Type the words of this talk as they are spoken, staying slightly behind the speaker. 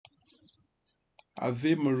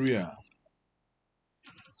Ave Maria.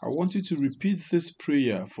 I want you to repeat this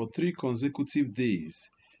prayer for 3 consecutive days,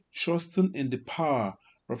 trusting in the power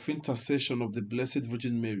of intercession of the Blessed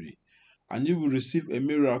Virgin Mary, and you will receive a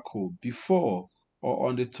miracle before or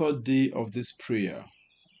on the 3rd day of this prayer.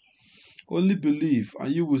 Only believe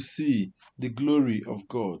and you will see the glory of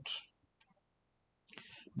God.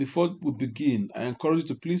 Before we begin, I encourage you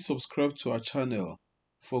to please subscribe to our channel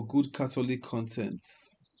for good Catholic content.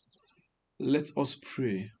 Let us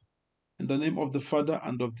pray. In the name of the Father,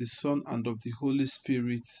 and of the Son, and of the Holy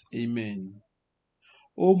Spirit. Amen.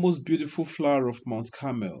 O most beautiful flower of Mount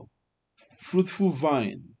Carmel, fruitful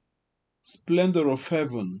vine, splendor of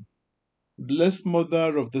heaven, blessed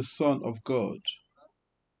mother of the Son of God,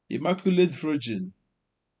 Immaculate Virgin,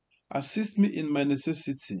 assist me in my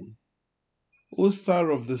necessity. O star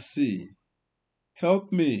of the sea,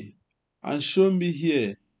 help me and show me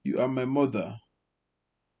here you are my mother.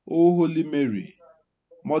 O Holy Mary,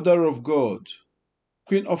 Mother of God,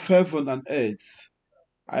 Queen of heaven and earth,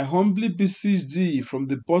 I humbly beseech thee from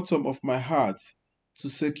the bottom of my heart to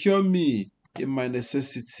secure me in my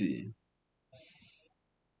necessity.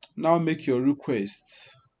 Now make your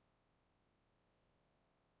request.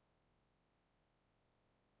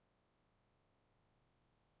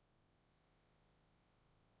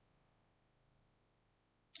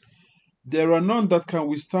 There are none that can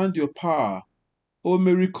withstand your power, O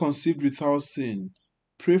Mary conceived without sin.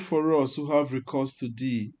 Pray for us who have recourse to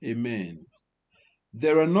thee. Amen.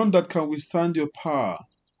 There are none that can withstand your power,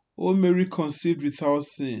 O Mary conceived without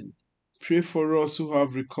sin. Pray for us who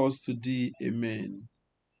have recourse to thee. Amen.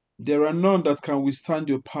 There are none that can withstand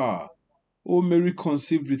your power, O Mary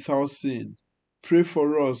conceived without sin. Pray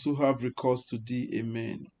for us who have recourse to thee.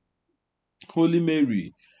 Amen. Holy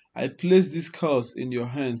Mary, I place this cause in your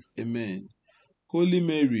hands. Amen. Holy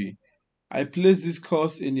Mary, I place this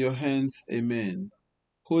cause in your hands. Amen.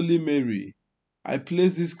 Holy Mary, I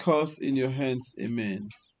place this cause in your hands. Amen.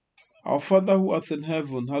 Our Father who art in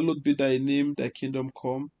heaven, hallowed be thy name, thy kingdom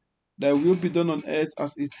come. Thy will be done on earth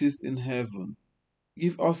as it is in heaven.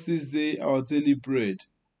 Give us this day our daily bread,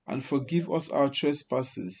 and forgive us our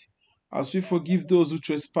trespasses, as we forgive those who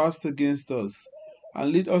trespass against us.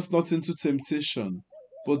 And lead us not into temptation,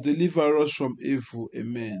 but deliver us from evil.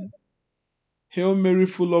 Amen. Hail Mary,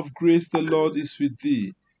 full of grace, the Lord is with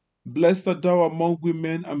thee. Blessed art thou among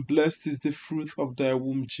women, and blessed is the fruit of thy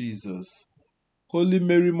womb, Jesus. Holy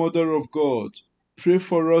Mary, Mother of God, pray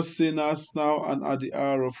for us sinners now and at the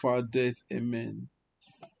hour of our death. Amen.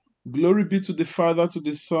 Glory be to the Father, to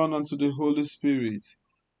the Son, and to the Holy Spirit,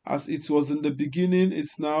 as it was in the beginning,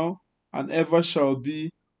 is now, and ever shall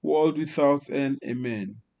be, world without end.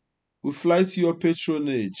 Amen. We fly to your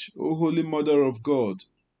patronage, O Holy Mother of God.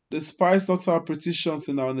 Despise not our petitions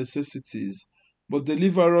in our necessities, but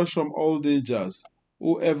deliver us from all dangers,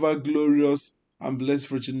 O ever glorious and blessed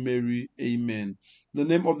Virgin Mary. Amen. In the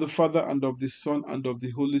name of the Father, and of the Son, and of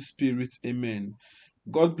the Holy Spirit. Amen.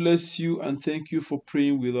 God bless you, and thank you for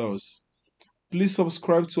praying with us. Please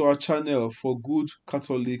subscribe to our channel for good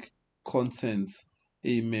Catholic content.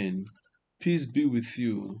 Amen. Peace be with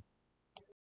you.